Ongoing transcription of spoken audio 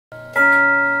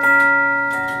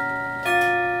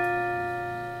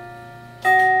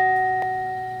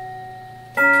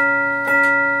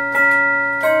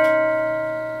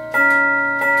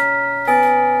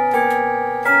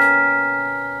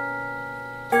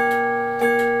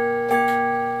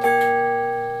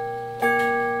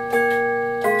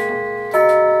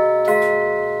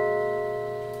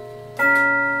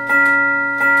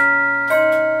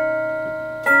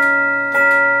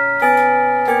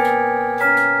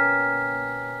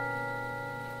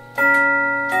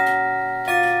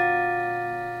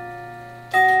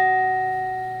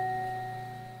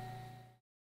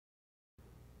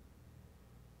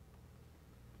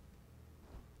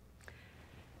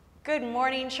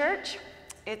morning, church.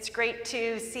 It's great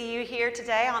to see you here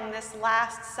today on this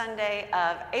last Sunday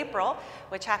of April,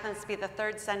 which happens to be the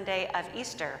third Sunday of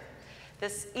Easter.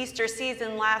 This Easter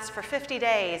season lasts for 50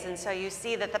 days, and so you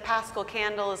see that the Paschal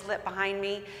candle is lit behind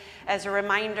me as a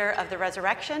reminder of the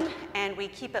resurrection, and we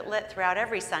keep it lit throughout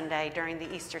every Sunday during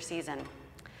the Easter season.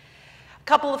 A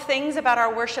couple of things about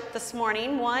our worship this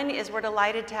morning. One is we're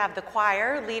delighted to have the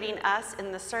choir leading us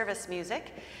in the service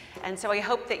music, and so I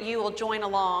hope that you will join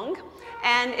along.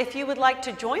 And if you would like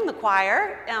to join the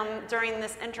choir during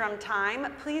this interim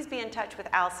time, please be in touch with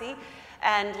Alcy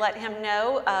and let him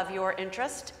know of your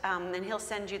interest, and he'll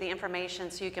send you the information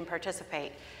so you can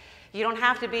participate. You don't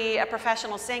have to be a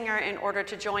professional singer in order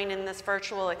to join in this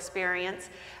virtual experience.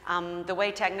 The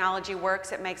way technology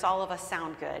works, it makes all of us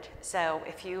sound good. So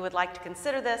if you would like to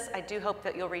consider this, I do hope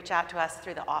that you'll reach out to us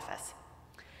through the office.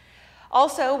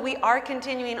 Also, we are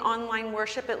continuing online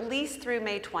worship at least through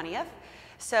May 20th.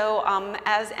 So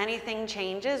as anything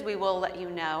changes, we will let you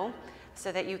know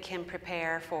so that you can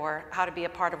prepare for how to be a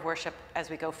part of worship as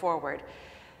we go forward.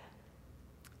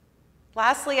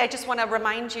 Lastly, I just want to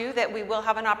remind you that we will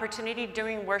have an opportunity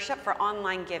during worship for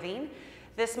online giving.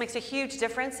 This makes a huge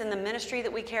difference in the ministry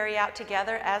that we carry out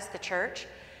together as the church.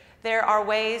 There are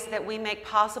ways that we make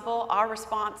possible our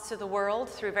response to the world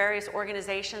through various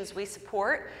organizations we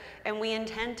support, and we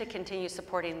intend to continue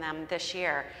supporting them this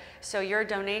year. So your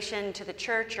donation to the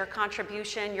church, your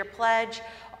contribution, your pledge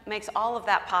makes all of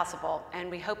that possible, and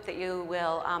we hope that you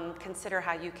will consider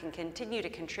how you can continue to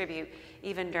contribute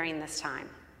even during this time.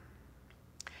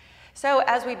 So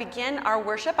as we begin our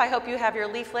worship, I hope you have your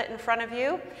leaflet in front of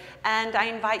you, and I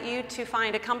invite you to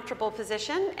find a comfortable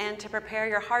position and to prepare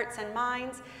your hearts and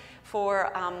minds for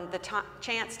the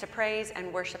chance to praise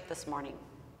and worship this morning.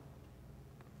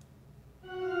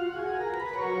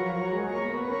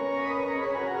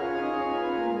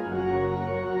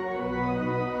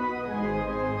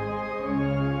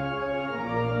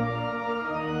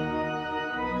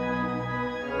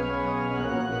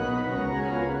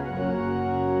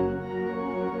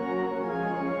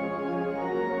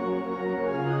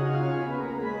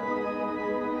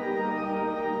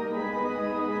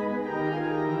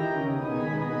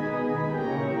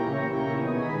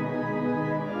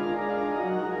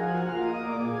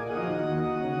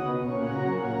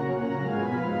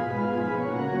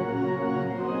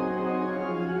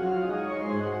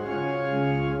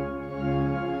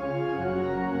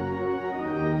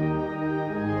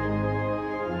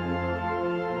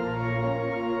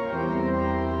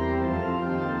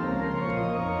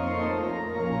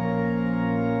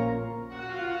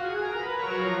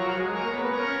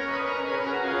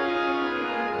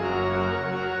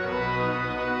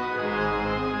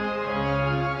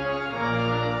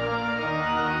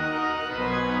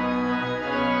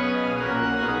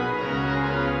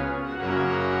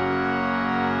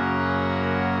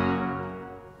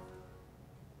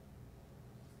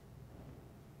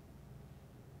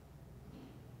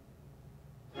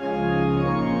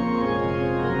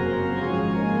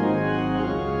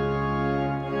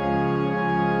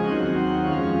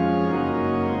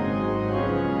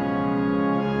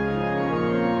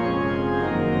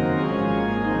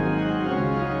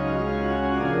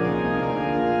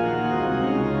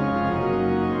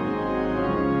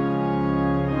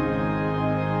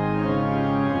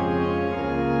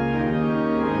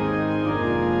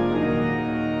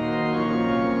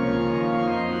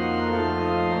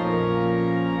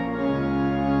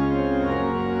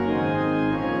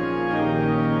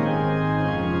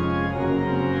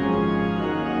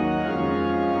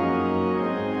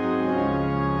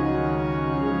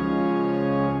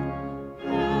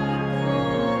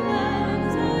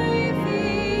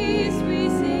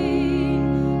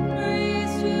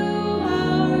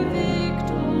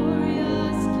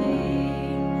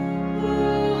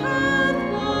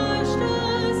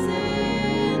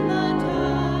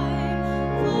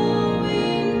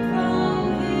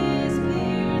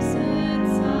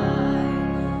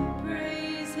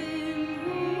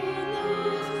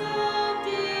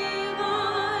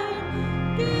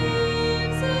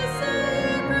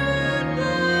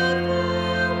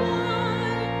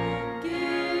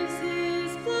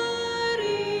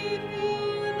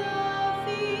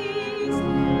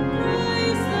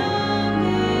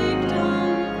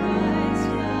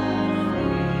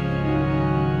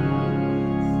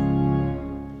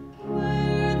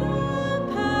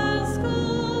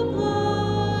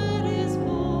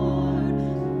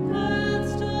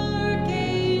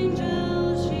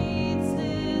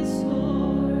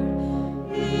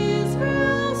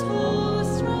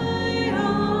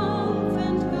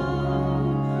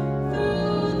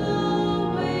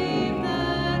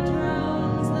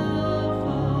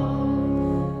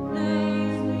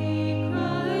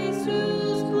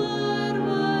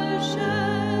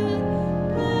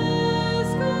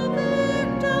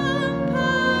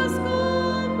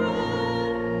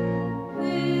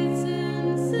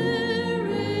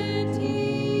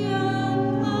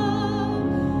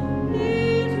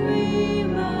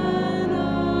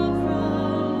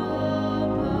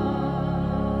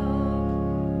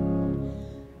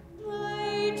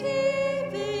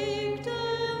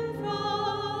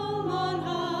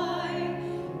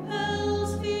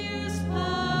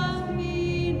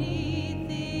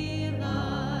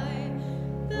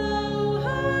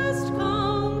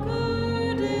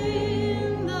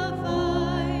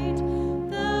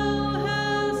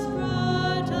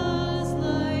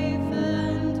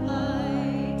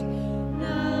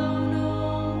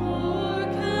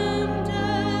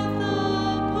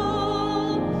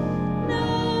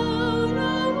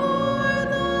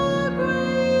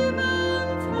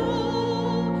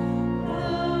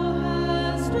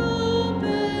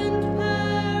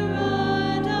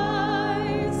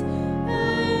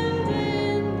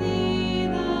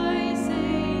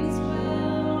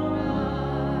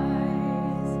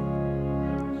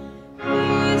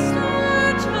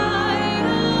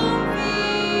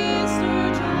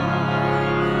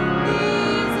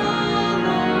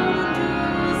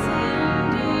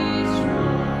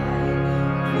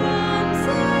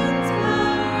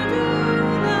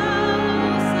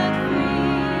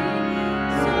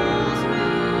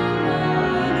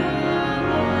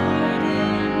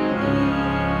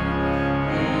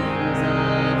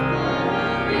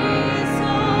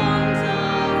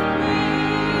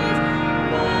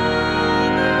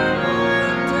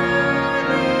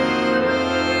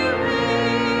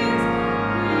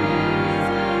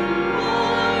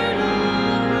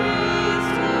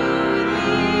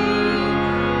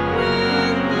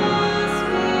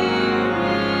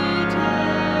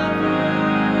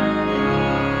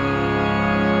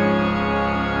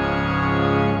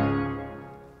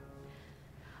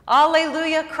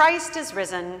 Alleluia, Christ is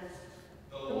risen.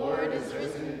 The Lord is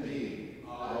risen indeed.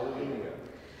 Alleluia.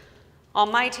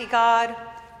 Almighty God,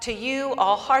 to you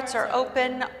all hearts are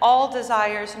open, all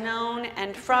desires known,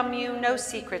 and from you no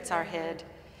secrets are hid.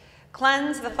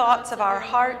 Cleanse the thoughts of our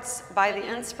hearts by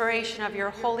the inspiration of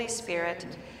your Holy Spirit,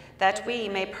 that we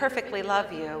may perfectly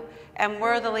love you and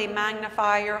worthily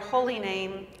magnify your holy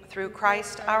name through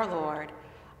Christ our Lord.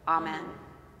 Amen.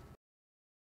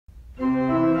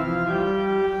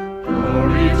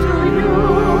 Glory to you,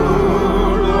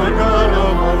 Lord God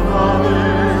of our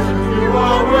fathers. You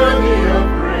are worthy of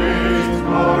praise.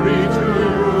 Glory to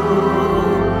you.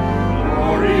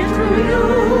 Glory to you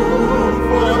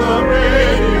for the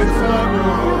radiance of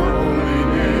your holy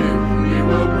name. We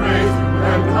will praise you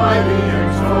and highly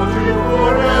exalt you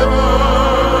forever.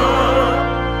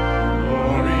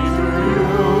 Glory to you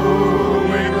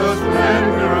in the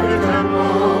splendor of the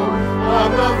temple, on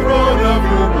the throne of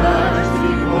your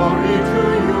majesty. Glory to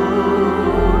you.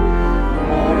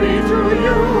 Glory to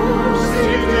you,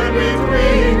 seated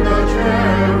between the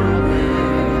cherubim.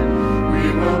 We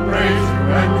will praise you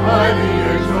and highly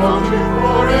exalt you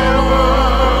forever.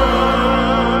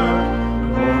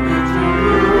 Glory to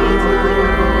you,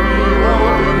 we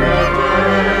open the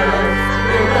depths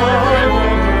in the height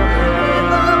of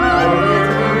the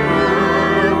dead.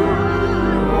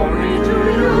 Glory to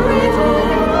you, the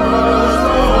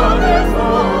Son and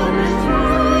Holy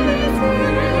Spirit.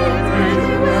 Praise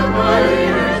you and highly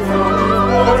exalt you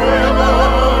forever.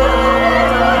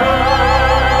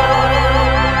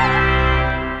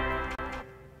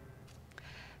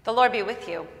 The Lord be with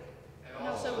you. And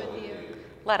also with you.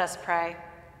 Let us pray.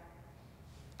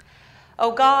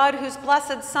 O God, whose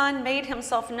blessed Son made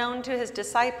himself known to his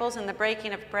disciples in the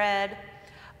breaking of bread,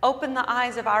 open the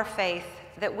eyes of our faith,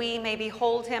 that we may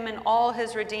behold him in all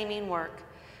his redeeming work,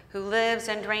 who lives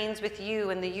and reigns with you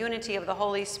in the unity of the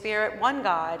Holy Spirit, one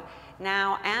God,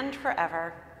 now and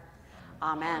forever.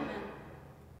 Amen.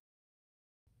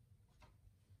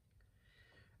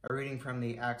 A reading from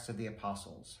the Acts of the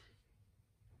Apostles.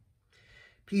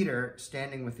 Peter,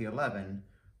 standing with the 11,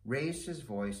 raised his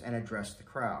voice and addressed the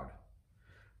crowd.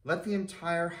 Let the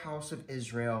entire house of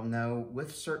Israel know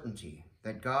with certainty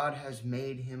that God has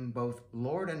made him both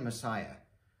Lord and Messiah,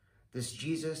 this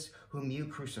Jesus whom you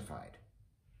crucified.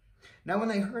 Now when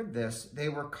they heard this, they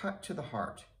were cut to the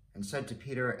heart and said to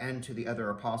Peter and to the other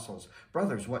apostles,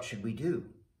 Brothers, what should we do?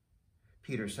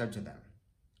 Peter said to them,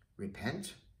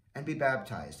 Repent and be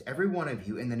baptized, every one of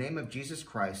you, in the name of Jesus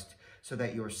Christ, so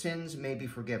that your sins may be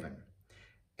forgiven,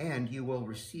 and you will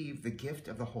receive the gift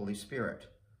of the Holy Spirit.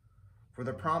 For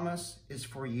the promise is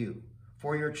for you,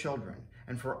 for your children,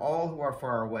 and for all who are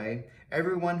far away,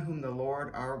 everyone whom the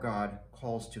Lord our God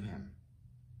calls to him.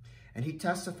 And he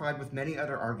testified with many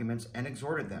other arguments and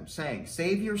exhorted them, saying,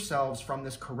 Save yourselves from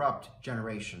this corrupt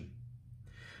generation.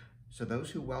 So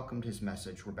those who welcomed his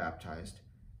message were baptized,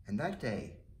 and that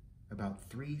day about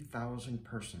 3,000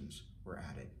 persons were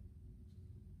added.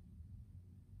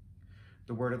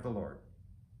 The word of the Lord.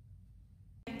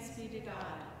 Thanks be to God.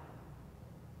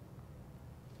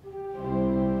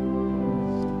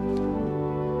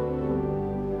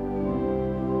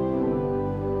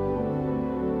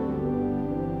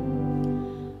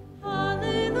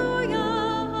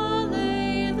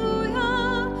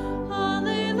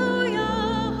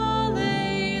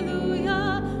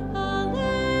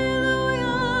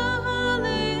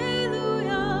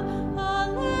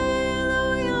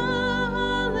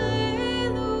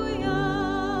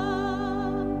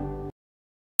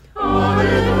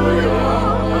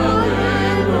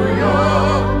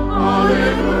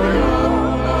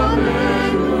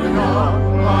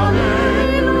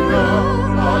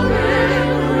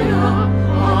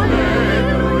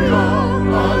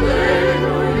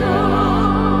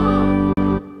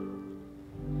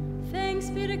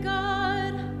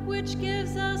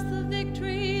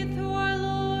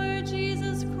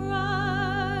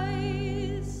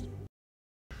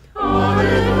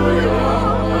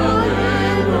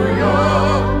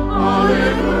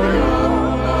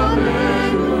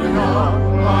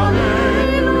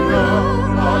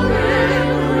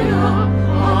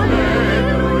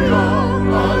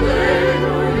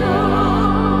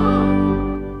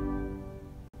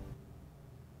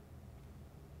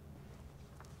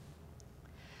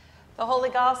 The Holy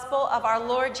Gospel of our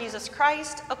Lord Jesus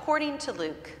Christ according to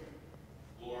Luke.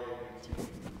 Glory to you, Christ.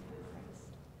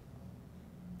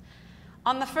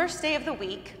 On the first day of the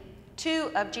week,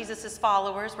 2 of Jesus'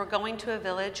 followers were going to a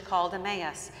village called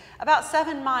Emmaus, about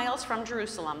 7 miles from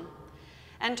Jerusalem,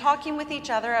 and talking with each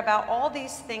other about all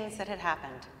these things that had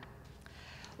happened.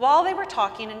 While they were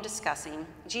talking and discussing,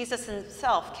 Jesus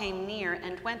himself came near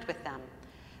and went with them,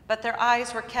 but their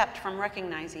eyes were kept from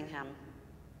recognizing him.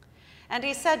 And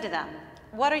he said to them,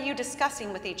 "What are you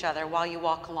discussing with each other while you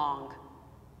walk along?"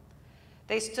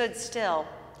 They stood still,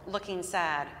 looking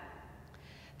sad.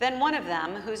 Then one of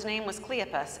them, whose name was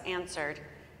Cleopas, answered,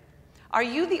 "Are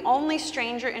you the only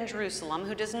stranger in Jerusalem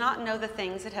who does not know the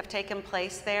things that have taken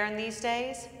place there in these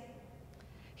days?"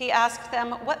 He asked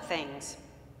them, "What things?"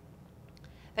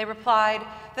 They replied,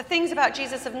 "The things about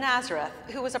Jesus of Nazareth,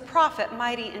 who was a prophet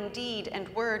mighty in deed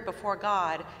and word before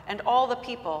God and all the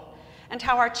people, and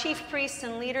how our chief priests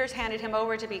and leaders handed him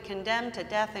over to be condemned to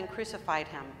death and crucified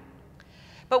him.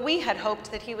 But we had hoped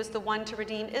that he was the one to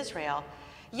redeem Israel.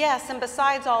 Yes, and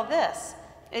besides all this,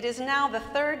 it is now the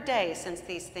third day since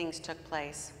these things took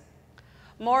place.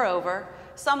 Moreover,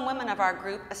 some women of our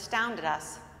group astounded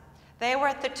us. They were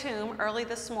at the tomb early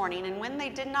this morning, and when they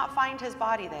did not find his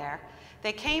body there,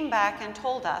 they came back and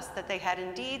told us that they had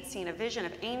indeed seen a vision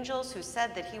of angels who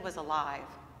said that he was alive.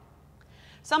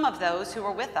 Some of those who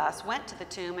were with us went to the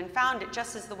tomb and found it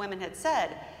just as the women had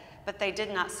said, but they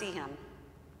did not see him."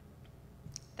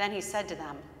 Then he said to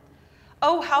them,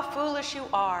 "Oh, how foolish you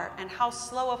are, and how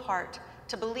slow of heart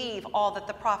to believe all that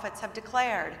the prophets have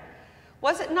declared.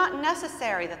 Was it not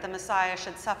necessary that the Messiah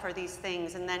should suffer these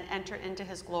things and then enter into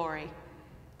his glory?"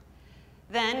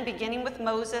 Then, beginning with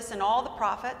Moses and all the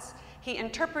prophets, he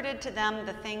interpreted to them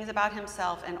the things about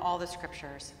himself in all the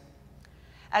scriptures.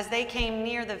 As they came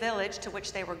near the village to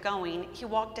which they were going, he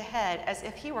walked ahead as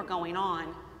if he were going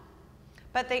on.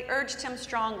 But they urged him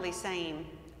strongly, saying,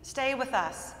 "Stay with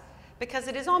us, because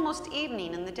it is almost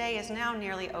evening and the day is now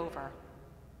nearly over."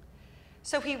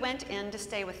 So he went in to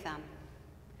stay with them.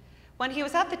 When he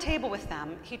was at the table with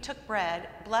them, he took bread,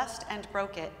 blessed and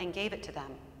broke it, and gave it to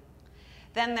them.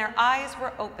 Then their eyes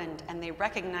were opened, and they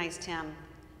recognized him,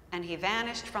 and he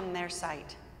vanished from their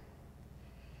sight.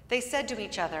 They said to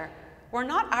each other, "Were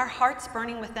not our hearts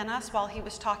burning within us while he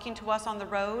was talking to us on the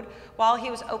road, while he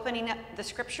was opening up the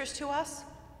scriptures to us?"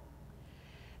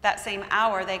 That same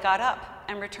hour they got up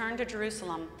and returned to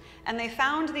Jerusalem, and they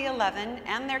found the 11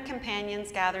 and their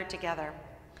companions gathered together.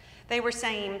 They were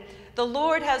saying, "The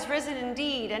Lord has risen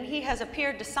indeed, and he has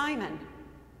appeared to Simon."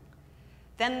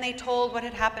 Then they told what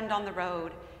had happened on the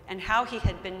road and how he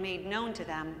had been made known to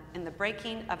them in the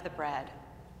breaking of the bread.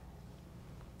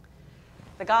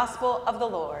 The Gospel of the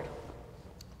Lord.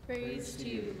 Praise to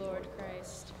you, Lord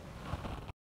Christ.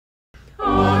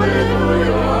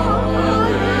 Alleluia,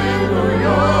 alleluia,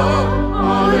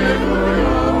 alleluia,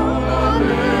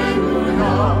 alleluia,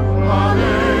 alleluia,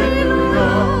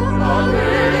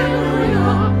 alleluia,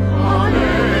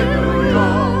 alleluia,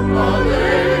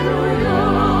 alleluia.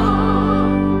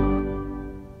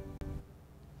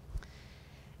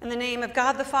 In the name of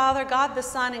God the Father, God the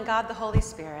Son, and God the Holy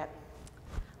Spirit.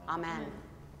 Amen.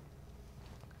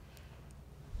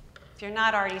 If you're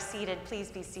not already seated, please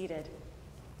be seated.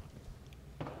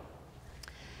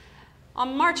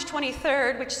 On March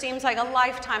 23rd, which seems like a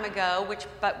lifetime ago,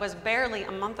 but was barely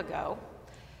a month ago,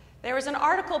 there was an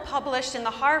article published in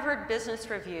the Harvard Business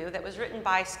Review that was written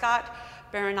by Scott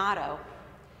Berinato,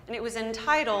 and it was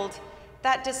entitled,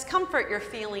 "That Discomfort You're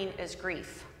Feeling is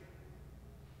Grief."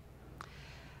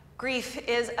 Grief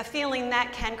is a feeling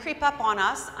that can creep up on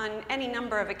us on any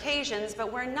number of occasions,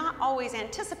 but we're not always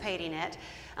anticipating it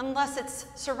unless it's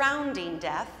surrounding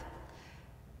death.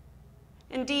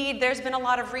 Indeed, there's been a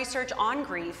lot of research on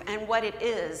grief and what it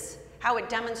is, how it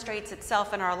demonstrates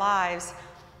itself in our lives.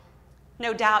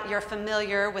 No doubt you're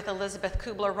familiar with Elizabeth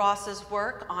Kubler-Ross's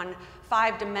work on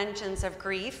 5 dimensions of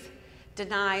grief: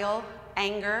 denial,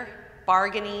 anger,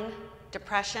 bargaining,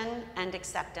 depression, and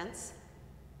acceptance.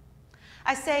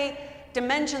 I say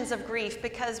dimensions of grief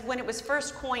because when it was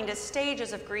first coined as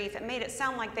stages of grief, it made it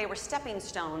sound like they were stepping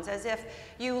stones, as if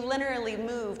you linearly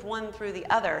moved one through the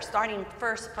other, starting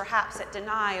first perhaps at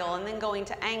denial, and then going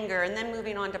to anger, and then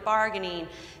moving on to bargaining,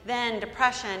 then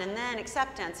depression, and then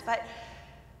acceptance. But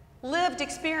lived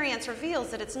experience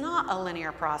reveals that it's not a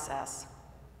linear process,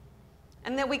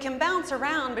 and that we can bounce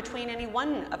around between any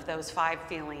one of those 5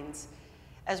 feelings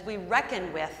as we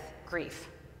reckon with grief.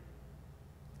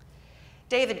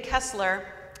 David Kessler,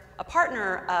 a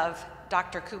partner of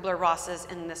Dr. Kubler-Ross's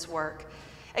in this work,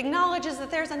 acknowledges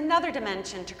that there's another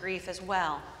dimension to grief as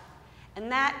well, and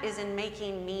that is in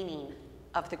making meaning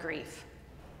of the grief.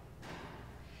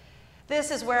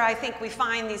 This is where I think we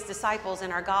find these disciples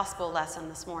in our gospel lesson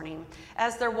this morning,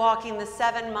 as they're walking the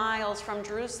 7 miles from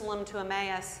Jerusalem to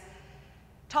Emmaus,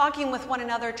 talking with one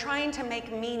another, trying to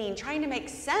make meaning, trying to make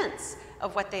sense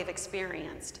of what they've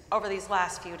experienced over these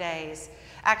last few days.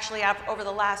 Actually, over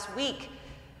the last week,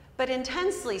 but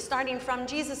intensely, starting from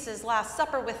Jesus' Last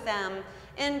Supper with them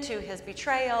into his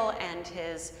betrayal and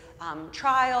his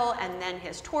trial, and then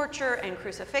his torture and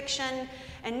crucifixion.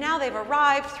 And now they've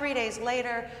arrived 3 days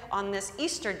later on this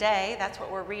Easter day, that's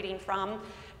what we're reading from,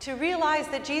 to realize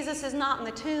that Jesus is not in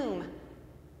the tomb.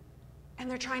 And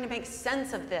they're trying to make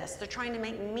sense of this. They're trying to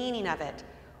make meaning of it.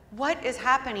 What is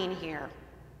happening here?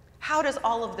 How does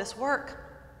all of this work?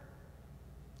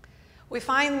 We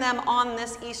find them on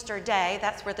this Easter day,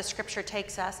 that's where the scripture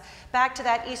takes us, back to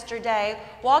that Easter day,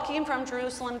 walking from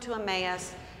Jerusalem to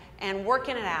Emmaus and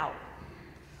working it out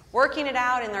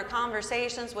in their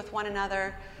conversations with one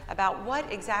another about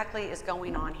what exactly is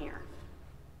going on here.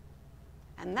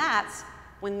 And that's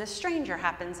when the stranger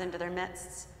happens into their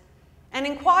midst and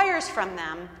inquires from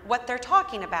them what they're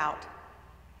talking about.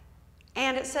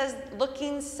 And it says,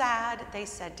 looking sad, they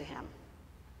said to him.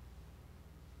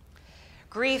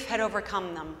 Grief had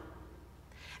overcome them.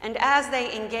 And as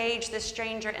they engage this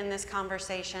stranger in this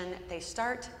conversation, they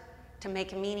start to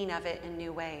make meaning of it in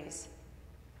new ways.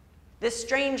 This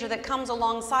stranger that comes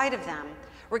alongside of them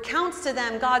recounts to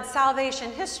them God's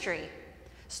salvation history,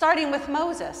 starting with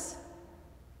Moses.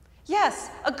 Yes,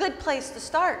 a good place to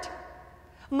start.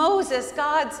 Moses,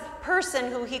 God's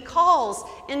person who he calls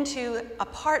into a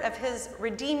part of his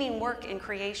redeeming work in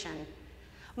creation.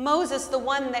 Moses, the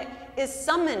one that is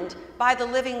summoned by the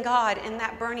living God in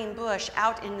that burning bush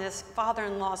out in this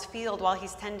father-in-law's field while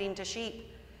he's tending to sheep,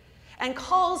 and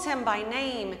calls him by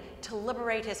name to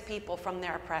liberate his people from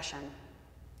their oppression.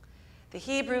 The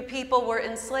Hebrew people were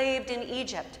enslaved in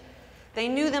Egypt. They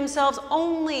knew themselves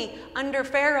only under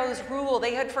Pharaoh's rule.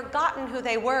 They had forgotten who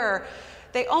they were.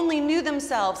 They only knew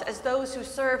themselves as those who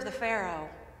served the Pharaoh.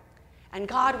 And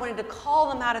God wanted to call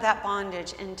them out of that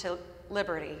bondage into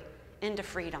liberty, into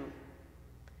freedom.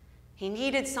 He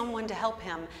needed someone to help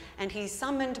him, and he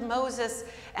summoned Moses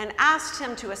and asked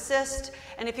him to assist.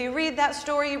 And if you read that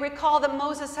story, you recall that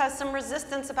Moses has some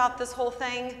resistance about this whole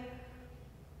thing,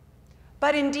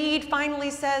 but indeed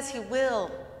finally says he will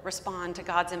respond to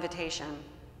God's invitation.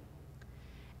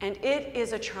 And it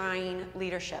is a trying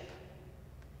leadership.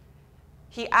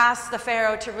 He asks the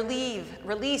Pharaoh to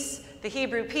release the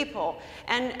Hebrew people.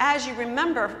 And as you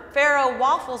remember, Pharaoh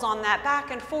waffles on that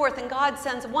back and forth, and God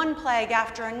sends one plague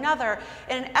after another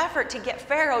in an effort to get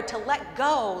Pharaoh to let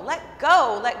go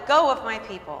of my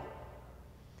people.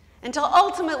 Until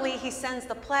ultimately he sends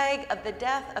the plague of the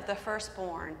death of the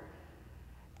firstborn.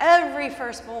 Every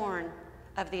firstborn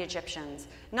of the Egyptians,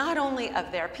 not only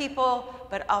of their people,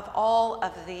 but of all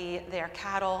of their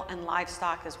cattle and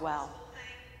livestock as well.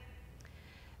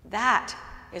 That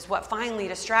is what finally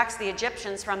distracts the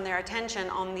Egyptians from their attention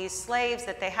on these slaves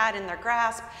that they had in their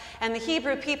grasp. And the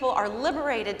Hebrew people are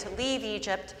liberated to leave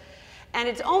Egypt. And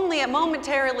it's only a moment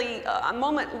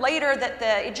later that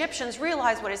the Egyptians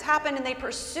realize what has happened, and they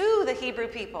pursue the Hebrew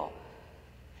people.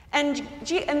 And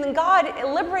God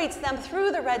liberates them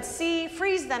through the Red Sea,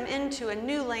 frees them into a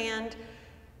new land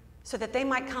so that they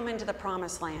might come into the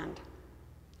promised land.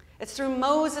 It's through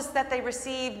Moses that they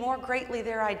receive more greatly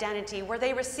their identity, where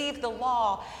they receive the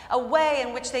law, a way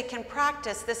in which they can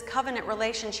practice this covenant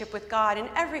relationship with God in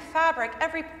every fabric,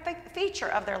 every feature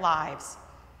of their lives.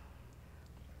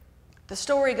 The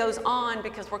story goes on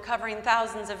because we're covering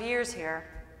thousands of years here.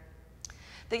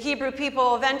 The Hebrew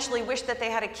people eventually wish that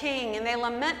they had a king, and they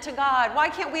lament to God, why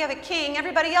can't we have a king?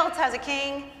 Everybody else has a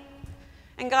king.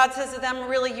 And God says to them,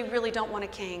 really, you really don't want a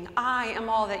king. I am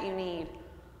all that you need.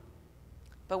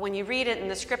 But when you read it in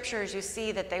the scriptures, you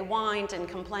see that they whined and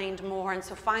complained more. And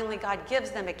so finally God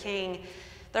gives them a king.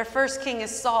 Their first king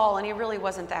is Saul, and he really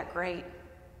wasn't that great.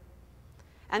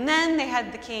 And then they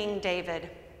had the king David.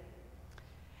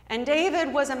 And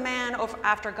David was a man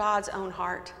after God's own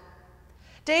heart.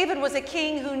 David was a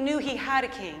king who knew he had a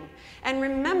king and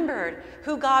remembered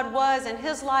who God was in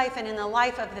his life and in the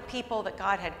life of the people that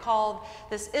God had called,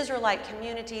 this Israelite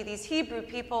community, these Hebrew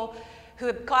people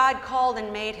who God called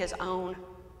and made his own.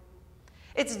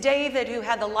 It's David who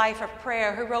had the life of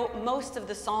prayer, who wrote most of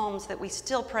the Psalms that we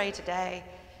still pray today,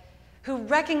 who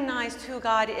recognized who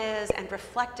God is and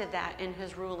reflected that in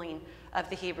his ruling of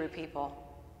the Hebrew people.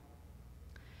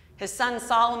 His son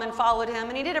Solomon followed him,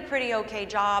 and he did a pretty okay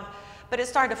job, but it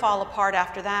started to fall apart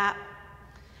after that,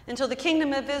 until the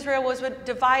kingdom of Israel was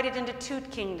divided into two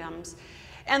kingdoms,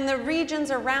 and the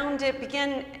regions around it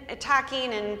began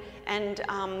attacking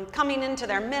and coming into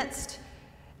their midst.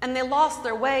 And they lost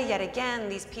their way yet again,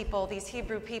 these people, these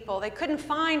Hebrew people. They couldn't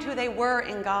find who they were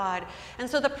in God. And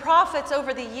so the prophets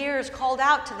over the years called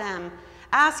out to them,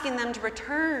 asking them to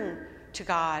return to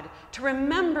God, to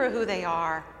remember who they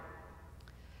are.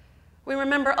 We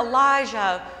remember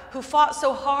Elijah, who fought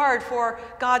so hard for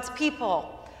God's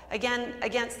people, again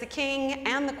against the king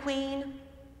and the queen.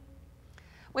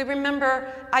 We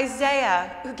remember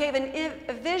Isaiah, who gave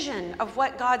a vision of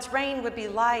what God's reign would be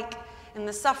like in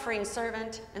the suffering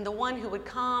servant and the one who would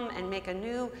come and make a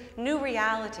new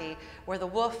reality where the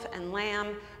wolf and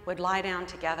lamb would lie down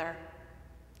together.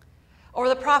 Or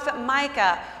the prophet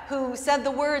Micah, who said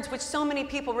the words which so many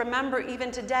people remember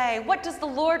even today, "What does the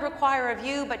Lord require of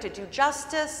you but to do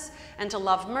justice and to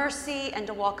love mercy and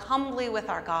to walk humbly with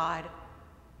our God?"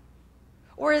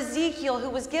 Or Ezekiel, who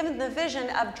was given the vision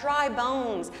of dry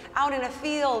bones out in a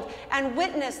field and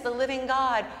witnessed the living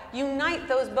God unite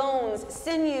those bones,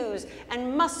 sinews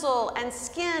and muscle and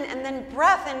skin, and then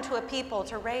breath into a people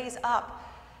to raise up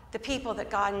the people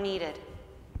that God needed.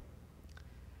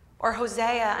 Or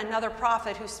Hosea, another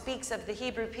prophet who speaks of the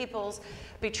Hebrew people's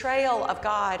betrayal of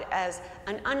God as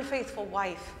an unfaithful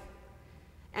wife.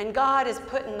 And God is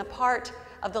put in the part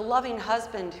of the loving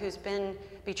husband who's been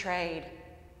betrayed.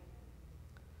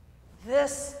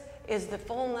 This is the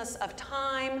fullness of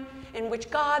time in which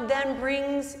God then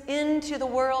brings into the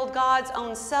world God's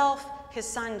own self, his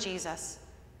son Jesus,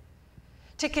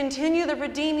 to continue the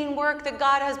redeeming work that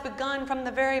God has begun from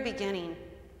the very beginning,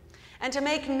 and to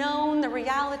make known the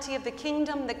reality of the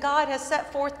kingdom that God has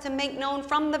set forth to make known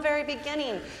from the very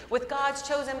beginning with God's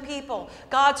chosen people,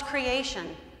 God's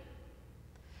creation.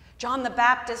 John the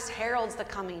Baptist heralds the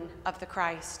coming of the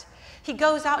Christ. He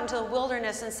goes out into the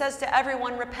wilderness and says to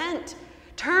everyone, "Repent,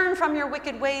 turn from your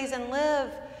wicked ways and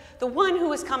live. The one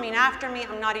who is coming after me,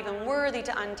 I'm not even worthy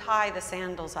to untie the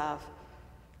sandals of."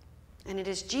 And it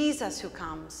is Jesus who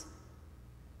comes.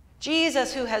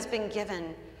 Jesus who has been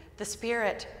given the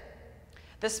Spirit.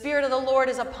 "The Spirit of the Lord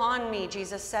is upon me,"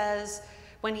 Jesus says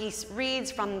when he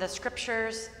reads from the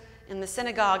scriptures in the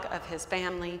synagogue of his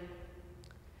family.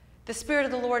 "The Spirit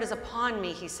of the Lord is upon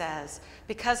me," he says,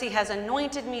 "because he has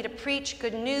anointed me to preach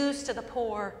good news to the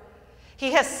poor.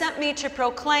 He has sent me to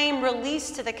proclaim release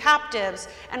to the captives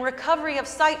and recovery of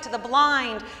sight to the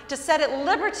blind, to set at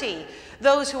liberty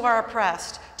those who are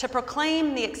oppressed, to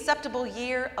proclaim the acceptable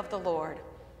year of the Lord."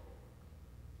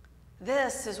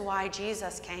 This is why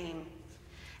Jesus came.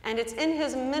 And it's in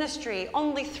his ministry,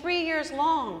 only 3 years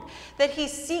long, that he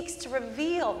seeks to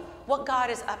reveal what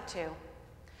God is up to.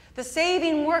 The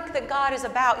saving work that God is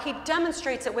about, he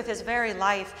demonstrates it with his very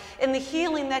life in the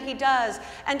healing that he does.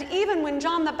 And even when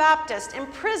John the Baptist,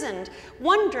 imprisoned,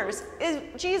 wonders,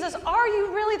 "Jesus, are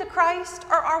you really the Christ,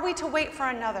 or are we to wait for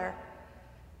another?"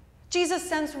 Jesus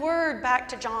sends word back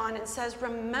to John and says,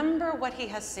 "Remember what he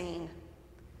has seen,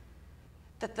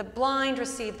 that the blind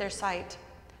receive their sight,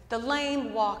 the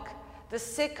lame walk, the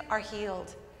sick are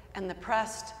healed, and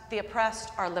the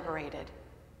oppressed are liberated."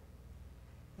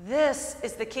 This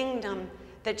is the kingdom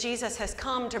that Jesus has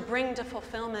come to bring to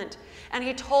fulfillment. And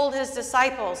he told his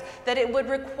disciples that it would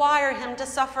require him to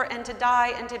suffer and to die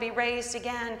and to be raised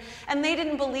again. And they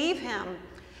didn't believe him.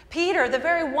 Peter, the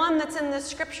very one that's in this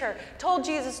scripture, told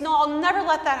Jesus, "No, I'll never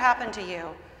let that happen to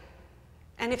you."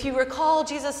 And if you recall,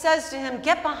 Jesus says to him,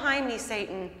 "Get behind me,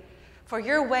 Satan, for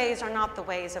your ways are not the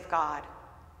ways of God."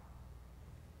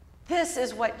 This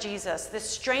is what Jesus, this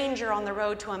stranger on the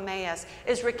road to Emmaus,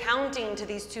 is recounting to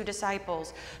these two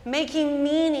disciples, making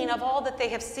meaning of all that they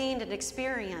have seen and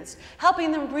experienced,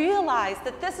 helping them realize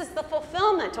that this is the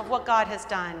fulfillment of what God has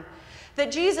done.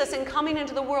 That Jesus, in coming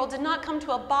into the world, did not come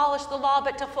to abolish the law,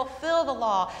 but to fulfill the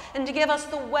law and to give us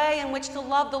the way in which to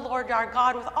love the Lord our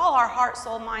God with all our heart,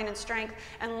 soul, mind, and strength,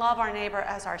 and love our neighbor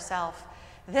as ourselves.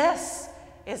 This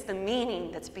is the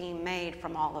meaning that's being made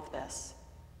from all of this.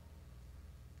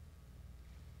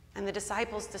 And the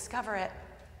disciples discover it,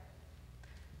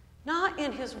 not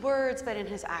in his words, but in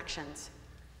his actions.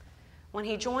 When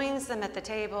he joins them at the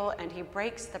table and he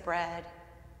breaks the bread,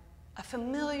 a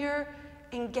familiar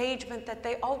engagement that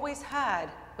they always had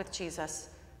with Jesus,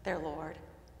 their Lord.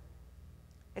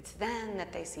 It's then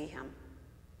that they see him.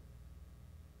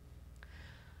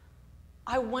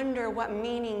 I wonder what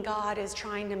meaning God is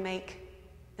trying to make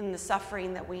in the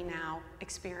suffering that we now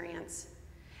experience,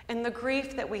 in the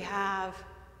grief that we have,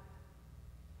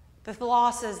 the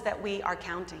losses that we are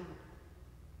counting.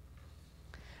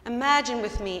 Imagine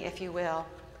with me, if you will.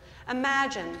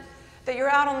 Imagine that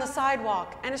you're out on the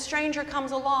sidewalk and a stranger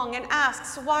comes along and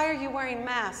asks, "Why are you wearing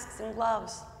masks and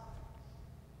gloves?"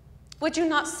 Would you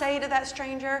not say to that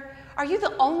stranger, "Are you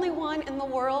the only one in the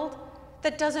world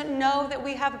that doesn't know that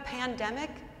we have a pandemic,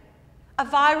 a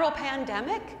viral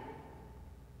pandemic?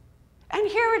 And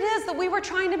here it is that we were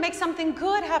trying to make something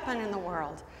good happen in the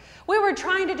world. We were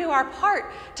trying to do our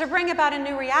part to bring about a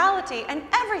new reality, and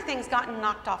everything's gotten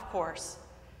knocked off course.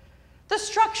 The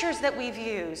structures that we've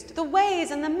used, the ways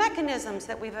and the mechanisms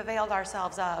that we've availed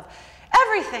ourselves of,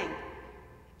 everything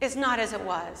is not as it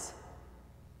was.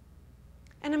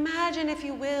 And imagine, if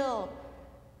you will,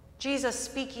 Jesus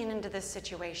speaking into this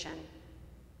situation,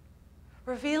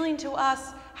 revealing to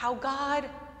us how God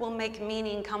will make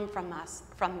meaning come from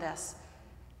this,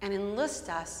 and enlist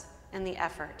us in the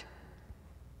effort.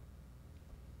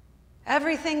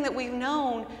 Everything that we've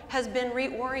known has been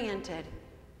reoriented.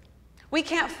 We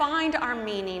can't find our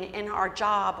meaning in our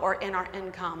job or in our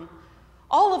income.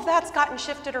 All of that's gotten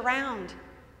shifted around.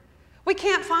 We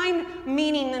can't find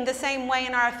meaning in the same way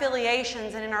in our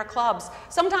affiliations and in our clubs.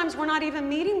 Sometimes we're not even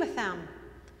meeting with them.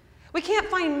 We can't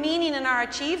find meaning in our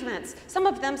achievements. Some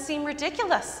of them seem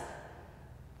ridiculous.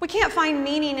 We can't find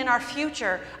meaning in our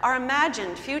future, our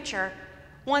imagined future,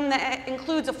 one that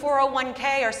includes a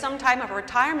 401k or some type of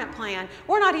retirement plan.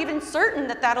 We're not even certain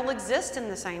that that'll exist in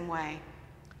the same way.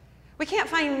 We can't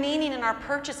find meaning in our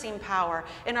purchasing power,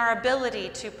 in our ability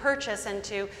to purchase and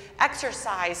to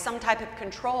exercise some type of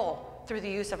control through the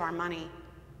use of our money.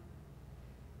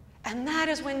 And that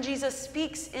is when Jesus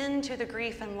speaks into the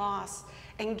grief and loss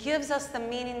and gives us the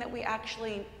meaning that we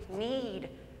actually need,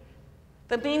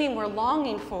 the meaning we're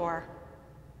longing for.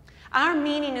 Our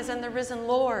meaning is in the risen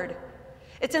Lord.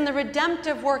 It's in the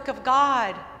redemptive work of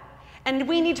God. And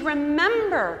we need to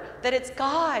remember that it's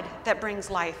God that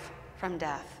brings life from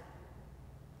death.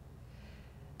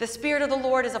 The Spirit of the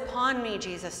Lord is upon me,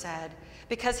 Jesus said,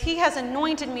 because he has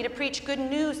anointed me to preach good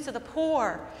news to the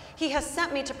poor. He has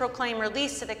sent me to proclaim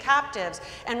release to the captives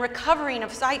and recovering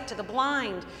of sight to the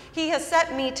blind. He has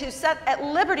sent me to set at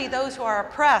liberty those who are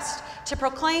oppressed, to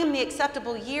proclaim the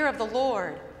acceptable year of the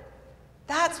Lord.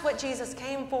 That's what Jesus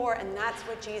came for, and that's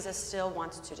what Jesus still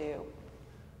wants to do.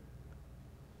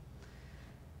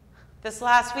 This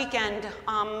last weekend,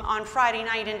 on Friday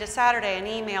night into Saturday, an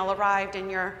email arrived in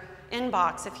your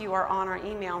inbox if you are on our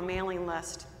email mailing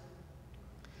list,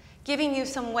 giving you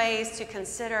some ways to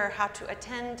consider how to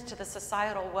attend to the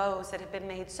societal woes that have been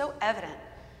made so evident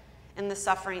in the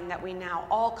suffering that we now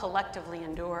all collectively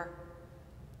endure.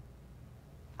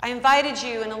 I invited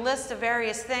you in a list of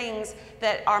various things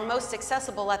that are most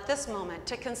accessible at this moment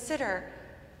to consider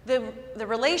the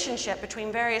relationship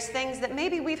between various things that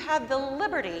maybe we've had the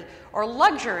liberty or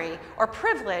luxury or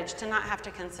privilege to not have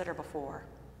to consider before.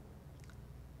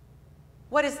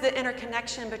 What is the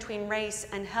interconnection between race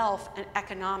and health and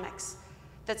economics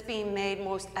that's being made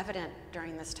most evident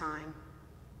during this time?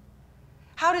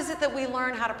 How is it that we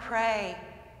learn how to pray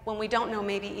when we don't know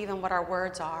maybe even what our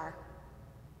words are?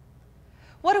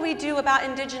 What do we do about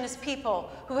indigenous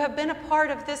people who have been a part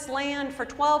of this land for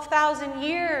 12,000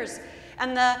 years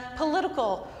and the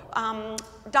political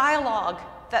dialogue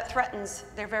that threatens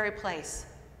their very place?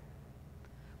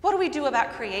 What do we do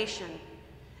about creation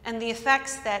and the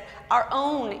effects that our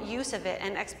own use of it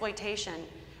and exploitation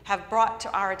have brought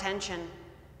to our attention?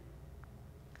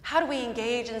 How do we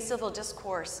engage in civil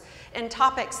discourse in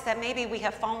topics that maybe we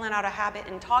have fallen out of habit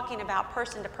in talking about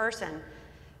person to person,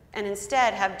 and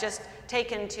instead have just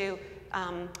taken to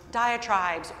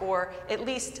diatribes or at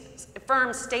least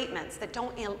firm statements that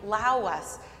don't allow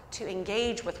us to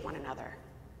engage with one another?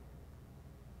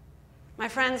 My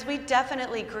friends, we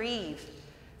definitely grieve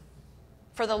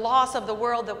for the loss of the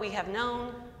world that we have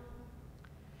known.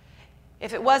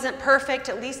 If it wasn't perfect,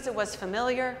 at least it was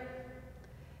familiar.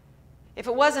 If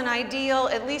it wasn't ideal,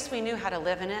 at least we knew how to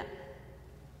live in it.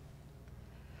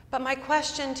 But my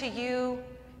question to you,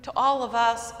 to all of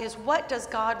us, is what does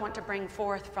God want to bring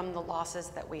forth from the losses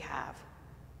that we have?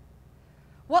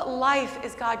 What life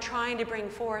is God trying to bring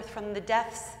forth from the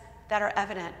deaths that are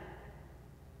evident?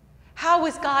 How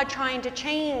is God trying to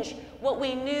change what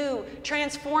we knew,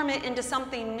 transform it into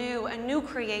something new, a new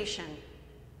creation?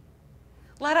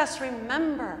 Let us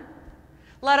remember.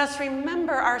 Let us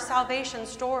remember our salvation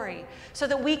story so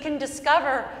that we can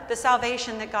discover the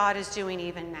salvation that God is doing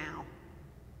even now.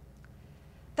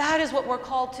 That is what we're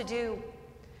called to do.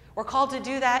 We're called to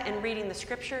do that in reading the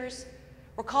scriptures.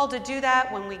 We're called to do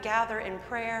that when we gather in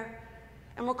prayer.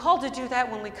 And we're called to do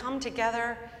that when we come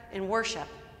together in worship,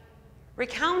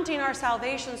 recounting our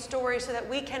salvation story so that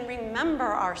we can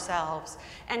remember ourselves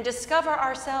and discover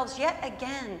ourselves yet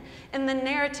again in the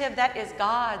narrative that is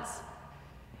God's,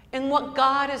 in what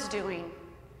God is doing,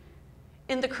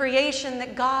 in the creation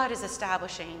that God is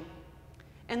establishing,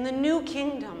 in the new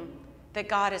kingdom that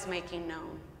God is making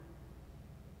known.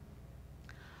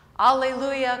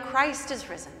 Alleluia, Christ is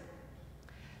risen.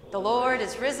 The Lord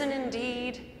is risen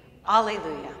indeed.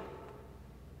 Alleluia.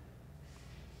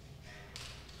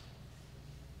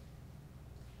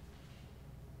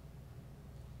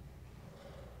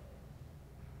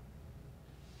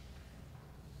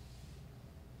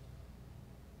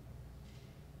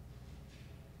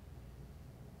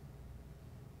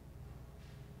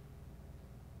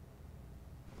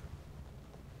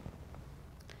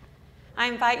 I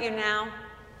invite you now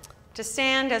to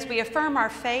stand as we affirm our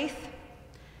faith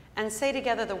and say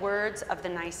together the words of the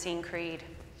Nicene Creed.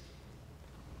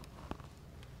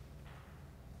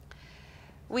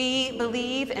 We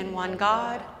believe in one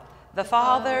God, the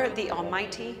Father, the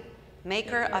Almighty,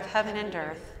 maker of heaven and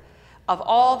earth, of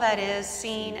all that is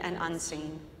seen and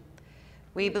unseen.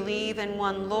 We believe in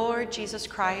one Lord Jesus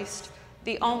Christ,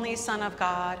 the only Son of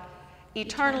God,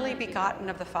 eternally begotten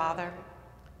of the Father,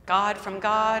 God from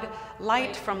God,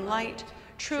 light from light,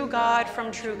 true God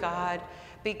from true God,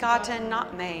 begotten,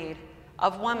 not made,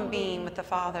 of one being with the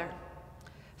Father.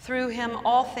 Through him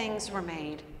all things were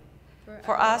made.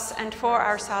 For us and for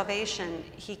our salvation,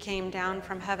 he came down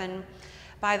from heaven.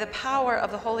 By the power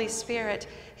of the Holy Spirit,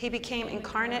 he became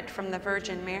incarnate from the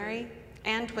Virgin Mary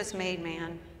and was made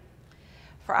man.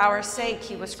 For our sake,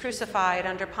 he was crucified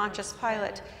under Pontius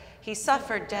Pilate. He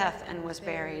suffered death and was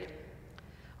buried.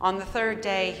 On the third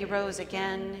day, he rose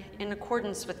again in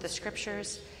accordance with the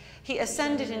Scriptures. He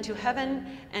ascended into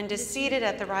heaven and is seated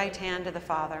at the right hand of the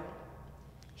Father.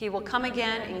 He will come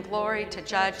again in glory to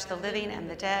judge the living and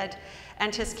the dead,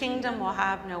 and his kingdom will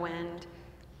have no end.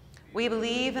 We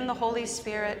believe in the Holy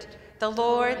Spirit, the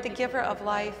Lord, the giver of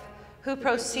life, who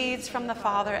proceeds from the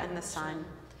Father and the Son.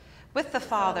 With the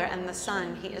Father and the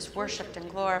Son, he is worshiped and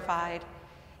glorified.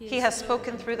 He has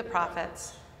spoken through the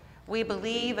prophets. We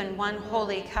believe in one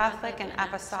holy Catholic and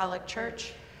Apostolic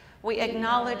Church. We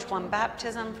acknowledge one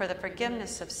baptism for the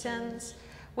forgiveness of sins.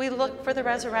 We look for the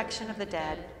resurrection of the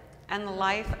dead and the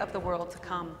life of the world to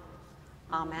come.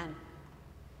 Amen.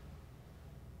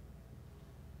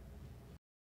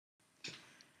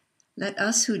 Let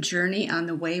us who journey on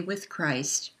the way with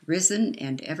Christ, risen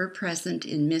and ever present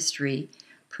in mystery,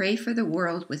 pray for the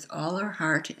world with all our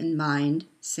heart and mind,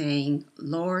 saying,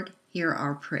 Lord, hear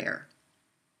our prayer.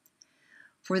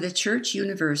 For the Church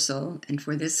Universal and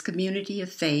for this community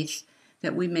of faith,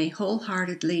 that we may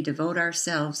wholeheartedly devote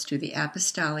ourselves to the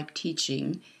apostolic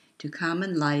teaching, to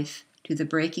common life, to the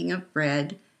breaking of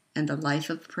bread, and the life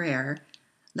of prayer,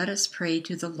 let us pray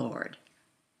to the Lord.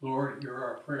 Lord, hear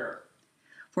our prayer.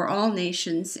 For all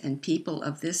nations and people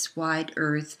of this wide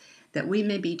earth, that we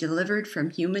may be delivered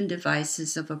from human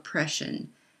devices of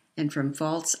oppression, and from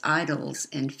false idols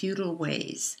and futile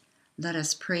ways, let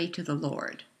us pray to the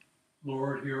Lord.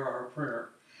 Lord, hear our prayer.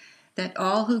 That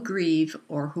all who grieve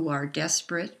or who are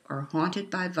desperate or haunted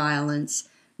by violence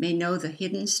may know the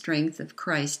hidden strength of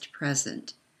Christ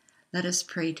present, let us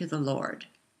pray to the Lord.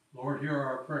 Lord, hear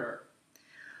our prayer.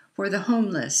 For the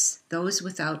homeless, those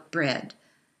without bread,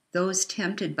 those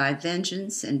tempted by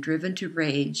vengeance and driven to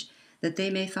rage, that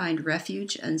they may find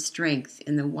refuge and strength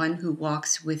in the one who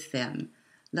walks with them,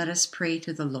 let us pray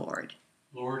to the Lord.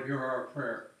 Lord, hear our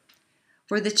prayer.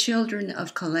 For the children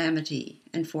of calamity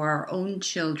and for our own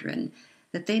children,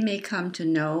 that they may come to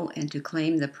know and to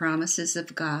claim the promises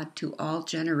of God to all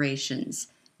generations,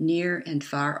 near and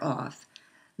far off,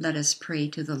 let us pray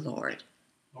to the Lord.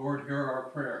 Lord, hear our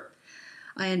prayer.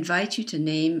 I invite you to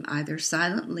name either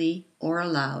silently or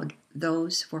aloud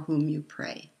those for whom you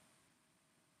pray.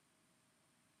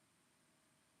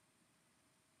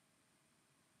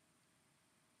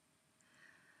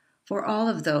 For all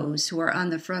of those who are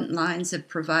on the front lines of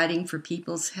providing for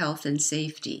people's health and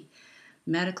safety,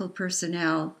 medical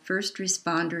personnel, first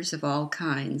responders of all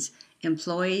kinds,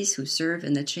 employees who serve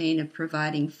in the chain of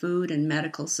providing food and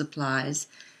medical supplies,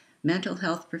 mental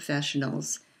health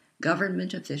professionals,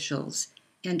 government officials,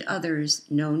 and others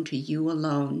known to you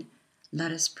alone,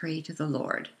 let us pray to the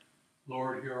Lord.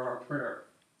 Lord, hear our prayer.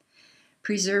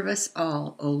 Preserve us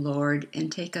all, O Lord,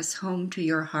 and take us home to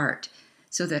your heart,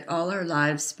 so that all our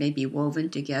lives may be woven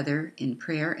together in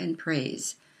prayer and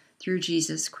praise, through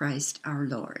Jesus Christ our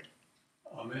Lord.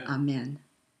 Amen. Amen.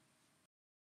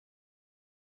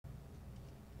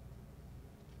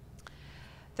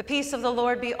 The peace of the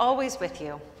Lord be always with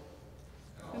you.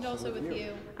 And also with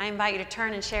you. I invite you to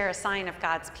turn and share a sign of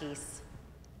God's peace.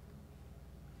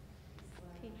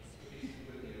 Peace.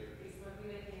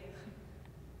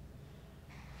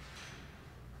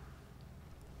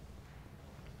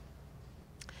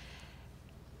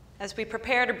 As we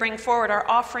prepare to bring forward our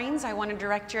offerings, I want to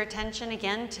direct your attention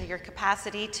again to your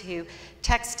capacity to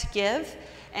text give.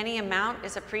 Any amount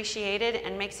is appreciated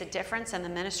and makes a difference in the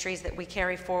ministries that we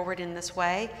carry forward in this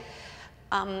way.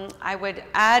 I would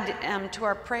add to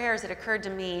our prayers, it occurred to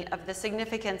me, of the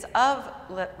significance of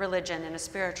religion in a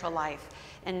spiritual life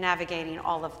in navigating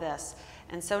all of this.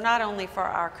 And so not only for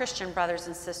our Christian brothers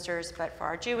and sisters, but for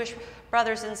our Jewish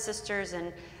brothers and sisters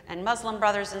and Muslim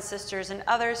brothers and sisters and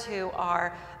others who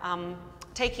are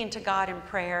taking to God in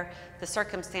prayer the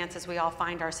circumstances we all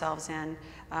find ourselves in.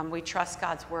 We trust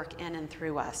God's work in and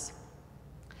through us.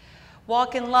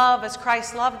 Walk in love as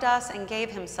Christ loved us and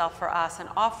gave himself for us, an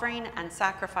offering and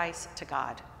sacrifice to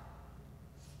God.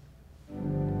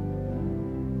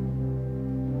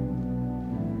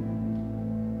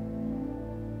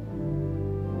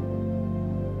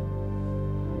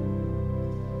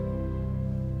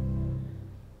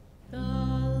 The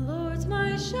Lord's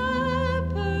my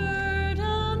shepherd,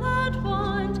 I'll not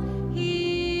want.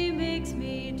 He makes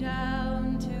me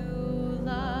down to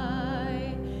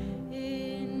lie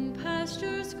in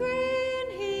pastures green.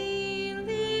 He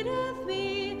leadeth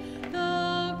me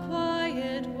the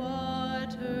quiet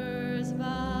waters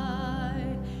by.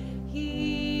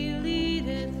 He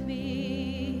leadeth me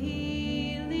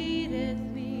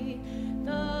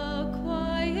the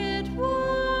quiet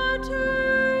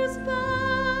waters by.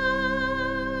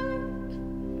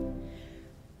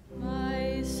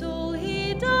 My soul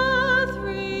he doth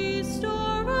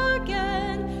restore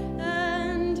again,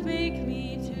 and make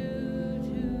me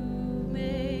to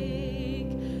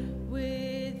make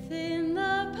within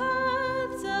the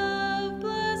paths of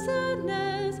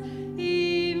blessedness,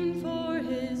 even for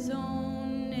his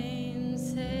own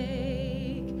name's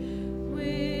sake.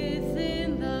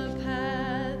 Within the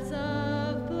paths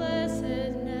of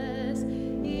blessedness,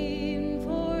 even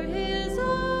for his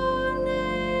own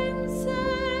name's sake.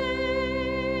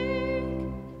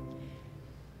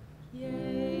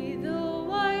 Yea,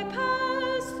 though I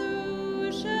pass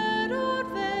through shadowed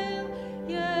vale,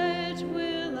 yet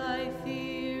will I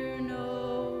fear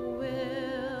no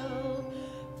ill.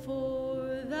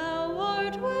 For thou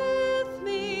art with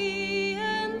me,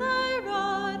 and thy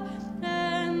rod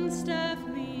and staff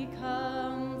me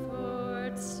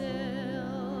comfort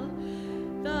still.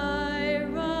 Thy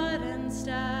rod and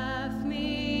staff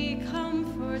me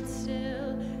comfort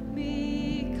still,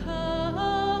 me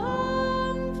comfort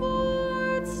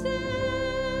still.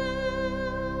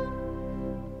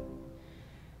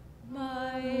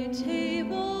 My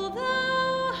table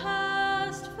thou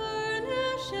hast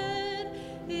furnished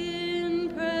in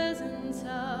presence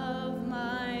of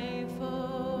my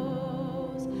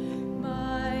foes.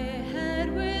 My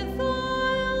head with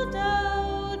oil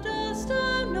thou dost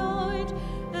anoint,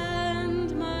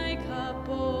 and my cup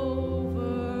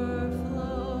overflows.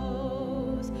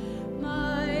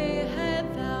 My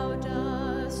head thou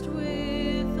dost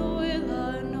with oil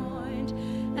anoint,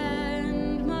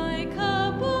 and my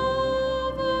cup overflows.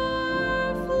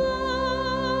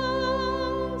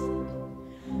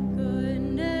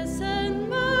 Goodness and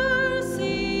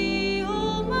mercy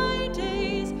all my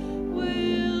days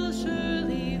will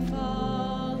surely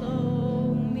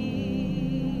follow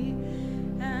me,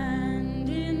 and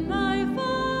in my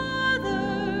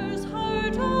Father's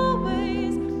heart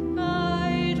always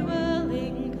my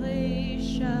dwelling place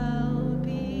shall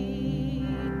be,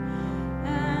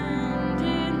 and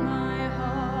in my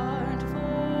heart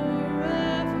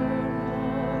forevermore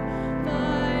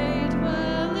thy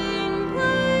dwelling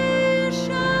place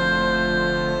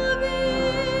shall be.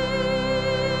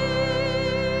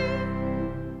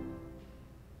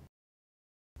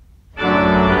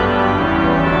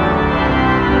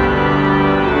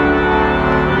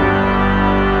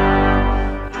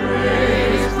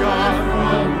 Praise God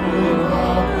from whom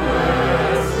all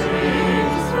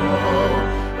blessings flow.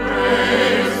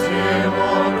 Praise Him,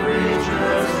 all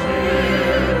creatures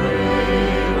here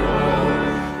below.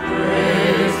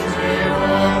 Praise Him,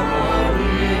 all of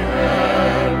the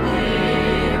heavenly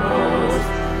hosts.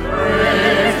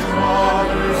 Praise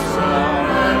Father, Son,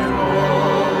 and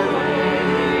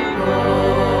Holy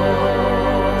Ghost.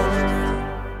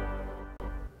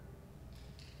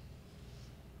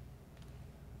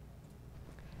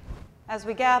 As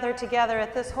we gather together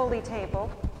at this holy table,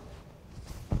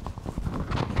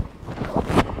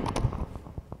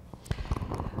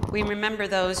 we remember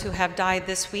those who have died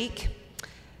this week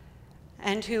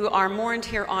and who are mourned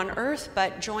here on earth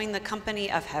but join the company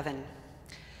of heaven.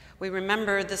 We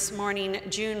remember this morning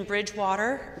June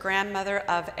Bridgewater, grandmother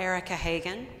of Erica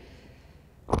Hagen,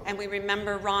 and we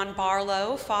remember Ron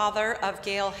Barlow, father of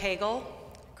Gail Hagel,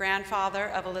 grandfather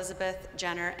of Elizabeth,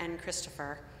 Jenner, and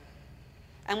Christopher.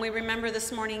 And we remember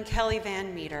this morning Kelly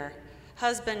Van Meter,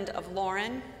 husband of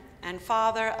Lauren and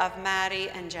father of Maddie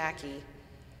and Jackie.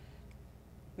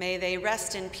 May they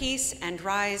rest in peace and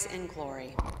rise in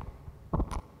glory.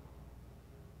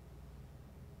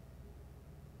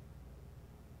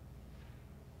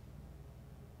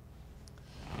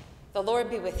 The Lord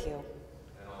be with you.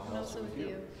 And also with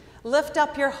you. Lift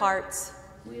up your hearts.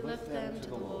 We lift them to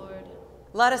the Lord.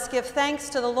 Let us give thanks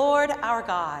to the Lord our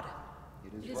God.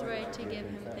 It is right to give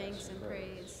him thanks and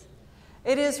praise.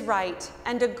 It is right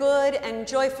and a good and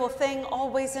joyful thing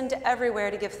always and everywhere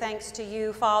to give thanks to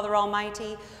you, Father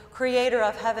Almighty, creator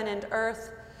of heaven and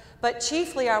earth. But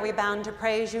chiefly are we bound to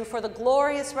praise you for the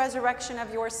glorious resurrection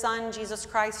of your Son, Jesus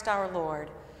Christ our Lord.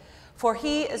 For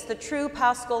he is the true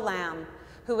Paschal Lamb,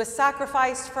 who was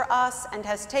sacrificed for us and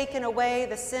has taken away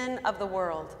the sin of the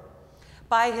world.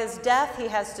 By his death he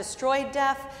has destroyed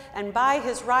death, and by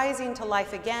his rising to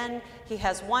life again, he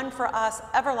has won for us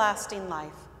everlasting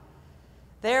life.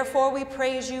 Therefore we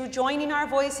praise you, joining our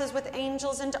voices with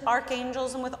angels and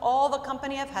archangels and with all the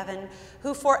company of heaven,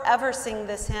 who forever sing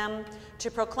this hymn,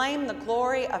 to proclaim the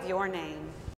glory of your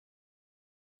name.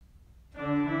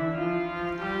 Holy,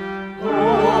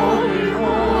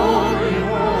 holy,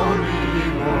 holy,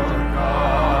 Lord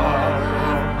God of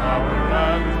power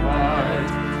and might,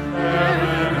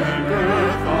 heaven and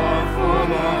earth are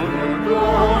full of your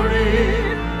glory.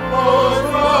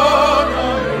 Hosanna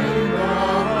in the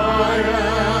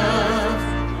highest.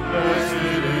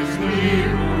 Blessed is he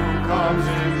who comes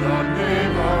in the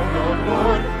name of the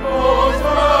Lord.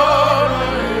 Hosanna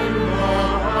in the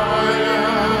highest.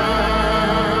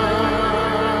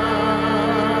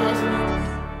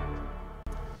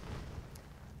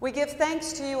 We give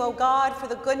thanks to you, O God, for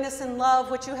the goodness and love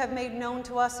which you have made known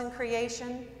to us in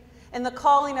creation, in the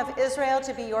calling of Israel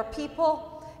to be your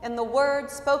people, in the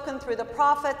word spoken through the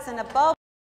prophets, and above.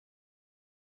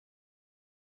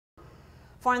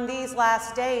 For in these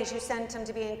last days you sent him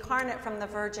to be incarnate from the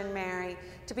Virgin Mary,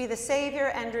 to be the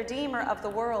Savior and Redeemer of the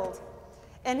world.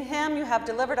 In him you have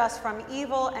delivered us from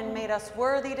evil and made us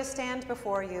worthy to stand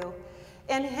before you.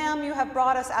 In him you have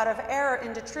brought us out of error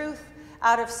into truth,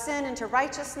 out of sin into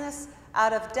righteousness,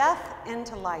 out of death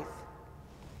into life.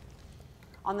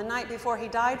 On the night before he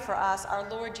died for us, our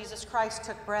Lord Jesus Christ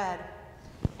took bread,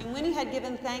 and when he had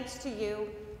given thanks to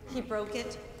you, he broke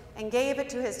it and gave it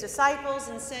to his disciples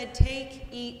and said, "Take,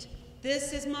 eat,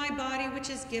 this is my body which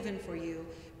is given for you.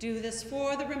 Do this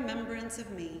for the remembrance of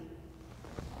me."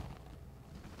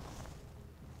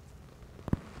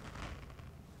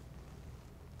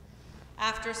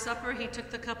 After supper, he took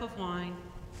the cup of wine,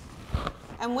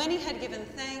 and when he had given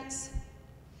thanks,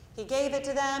 he gave it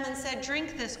to them and said,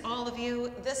 "Drink this, all of you.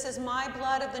 This is my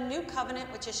blood of the new covenant,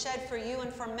 which is shed for you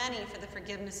and for many for the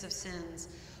forgiveness of sins.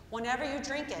 Whenever you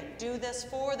drink it, do this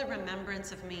for the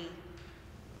remembrance of me."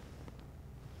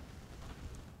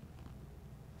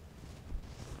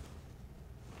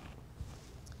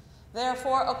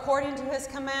 Therefore, according to his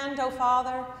command, O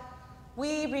Father,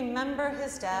 we remember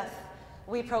his death,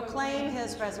 we proclaim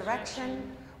his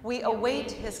resurrection, we await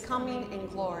his coming in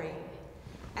glory.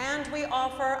 And we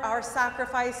offer our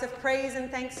sacrifice of praise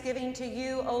and thanksgiving to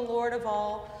you, O Lord of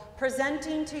all,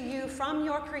 presenting to you from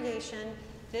your creation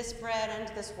this bread and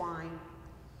this wine.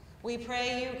 We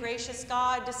pray you, gracious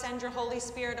God, to send your Holy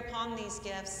Spirit upon these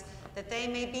gifts, that they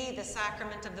may be the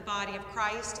sacrament of the body of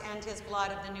Christ and his blood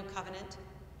of the new covenant.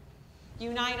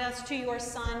 Unite us to your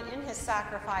Son in his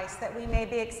sacrifice, that we may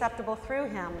be acceptable through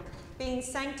him, being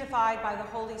sanctified by the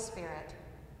Holy Spirit.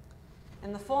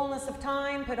 In the fullness of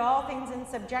time, put all things in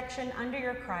subjection under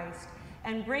your Christ,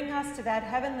 and bring us to that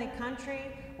heavenly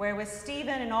country where with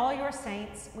Stephen and all your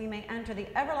saints we may enter the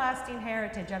everlasting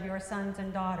heritage of your sons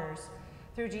and daughters.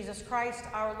 Through Jesus Christ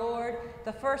our Lord,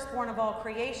 the firstborn of all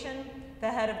creation, the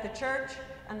head of the church,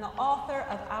 and the author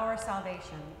of our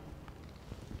salvation.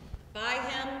 By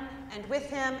him, and with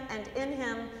him, and in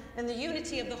him, in the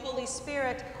unity of the Holy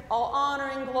Spirit, all honor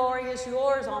and glory is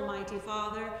yours, Almighty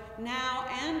Father, now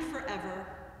and forever.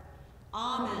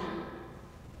 Amen.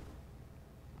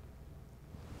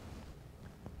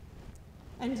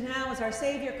 And now, as our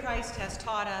Savior Christ has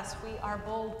taught us, we are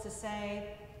bold to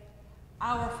say,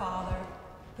 Our Father,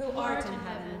 who art in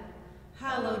heaven,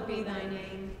 hallowed be thy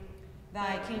name.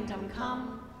 Thy kingdom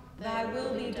come, thy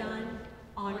will be done,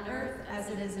 on earth as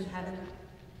it is in heaven.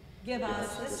 Give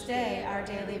us this day our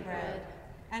daily bread,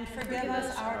 and forgive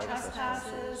us our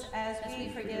trespasses as we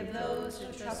forgive those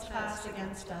who trespass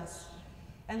against us.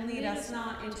 And lead us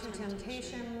not into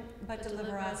temptation, but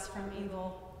deliver us from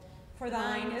evil. For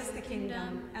thine is the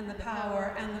kingdom, and the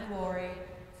power, and the glory,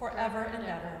 forever and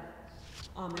ever.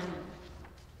 Amen.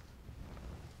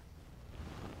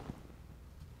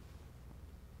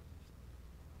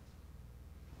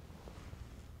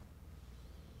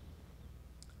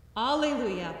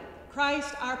 Alleluia.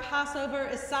 Christ, our Passover,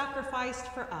 is sacrificed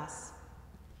for us.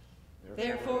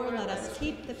 Therefore, let us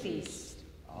keep the feast.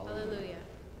 Alleluia.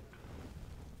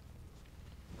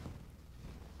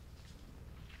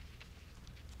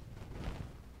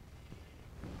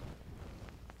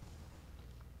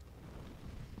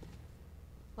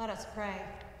 Let us pray.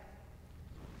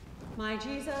 My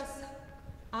Jesus,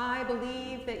 I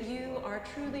believe that you are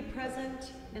truly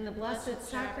present in the blessed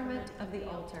sacrament of the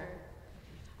altar.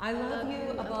 I love you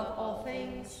above all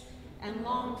things and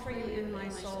long for you in my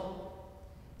soul.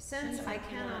 Since I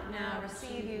cannot now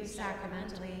receive you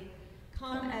sacramentally,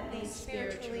 come at least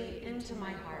spiritually into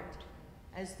my heart.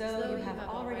 As though you have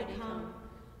already come,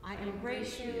 I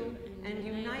embrace you and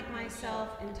unite myself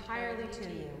entirely to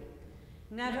you.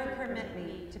 Never permit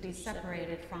me to be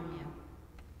separated from you.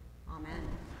 Amen.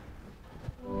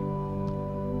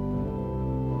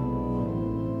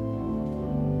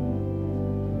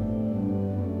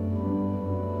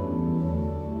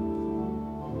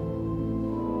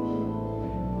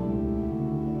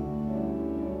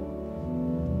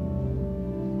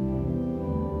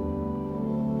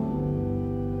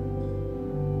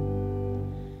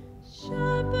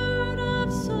 Shepherd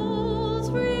of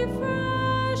souls,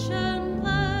 refresh and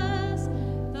bless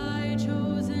thy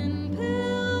chosen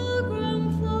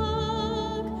pilgrim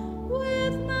flock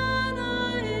with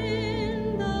manna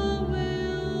in the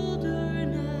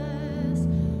wilderness,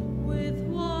 with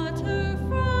water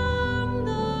from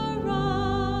the rock.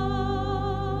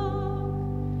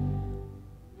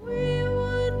 We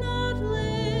would not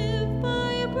live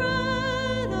by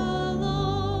bread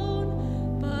alone,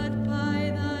 but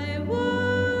by thy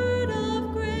word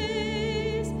of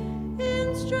grace,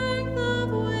 in strength of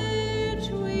which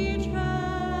we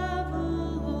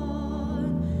travel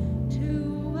on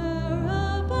to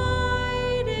our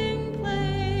abiding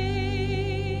place.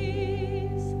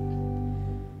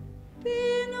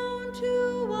 Be known to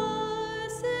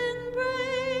us in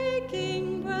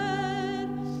breaking bread,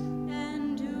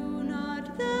 and do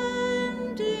not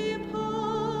then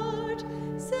depart.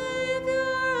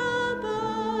 Savior,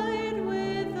 abide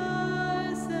with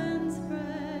us and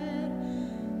spread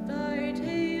thy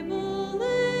table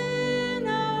in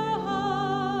our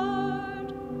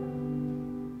heart.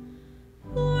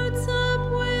 Lord,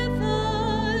 sup with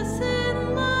us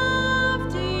in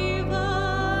love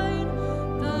divine,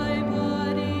 thy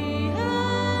body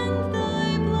and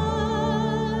thy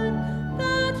blood,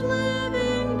 that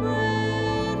living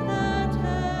bread, that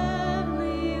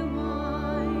heavenly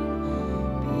wine,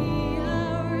 be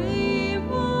our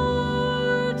immortal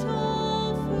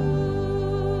food.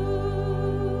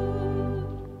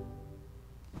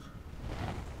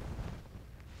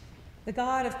 The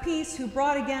God of peace, who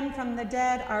brought again from the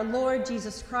dead our Lord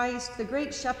Jesus Christ, the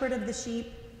great shepherd of the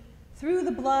sheep, through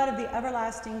the blood of the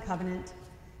everlasting covenant,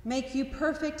 make you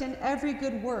perfect in every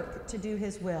good work to do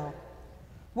his will,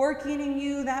 working in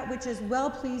you that which is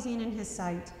well-pleasing in his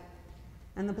sight.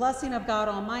 And the blessing of God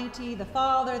Almighty, the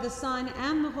Father, the Son,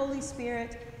 and the Holy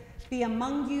Spirit be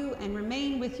among you and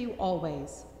remain with you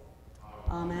always.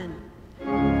 Amen.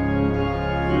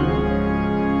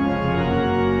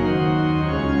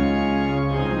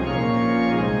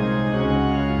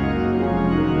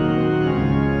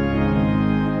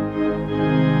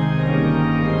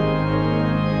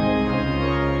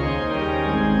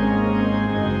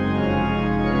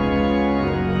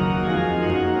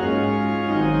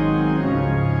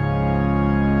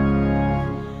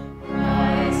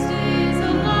 Christ is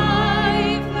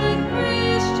alive, let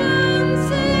Christians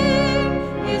sing.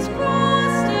 His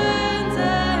cross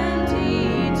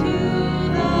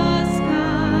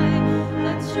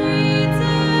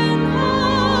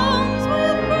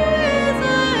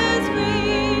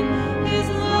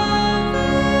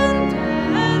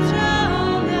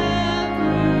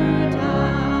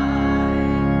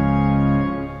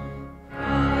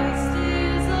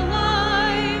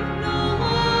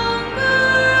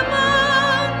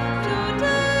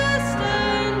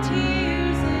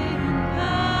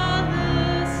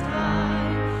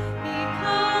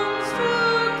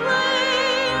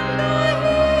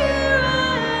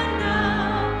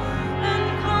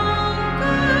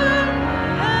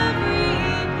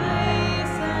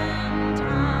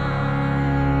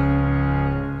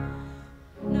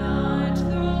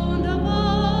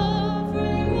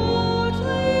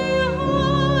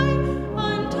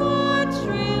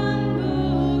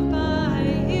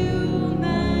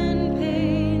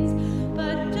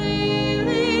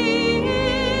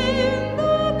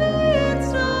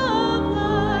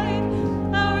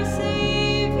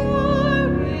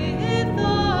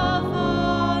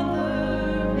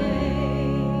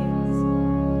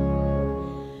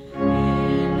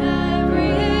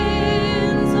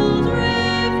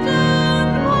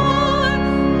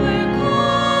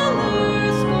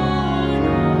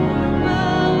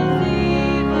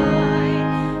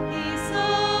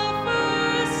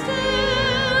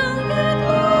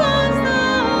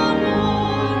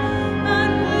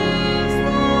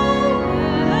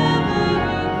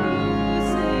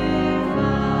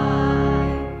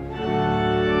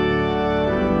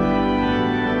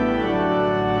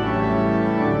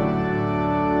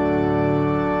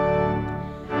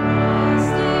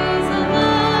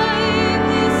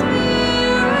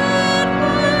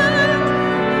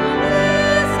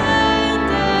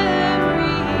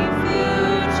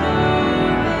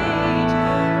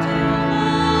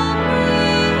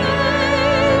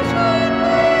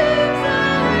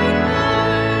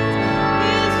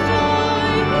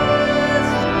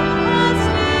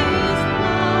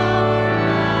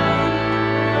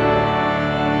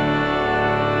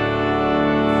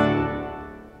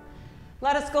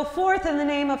go forth in the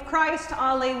name of Christ.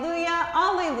 Alleluia,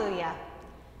 alleluia.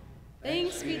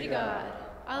 Thanks be to God.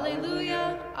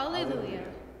 Alleluia, alleluia.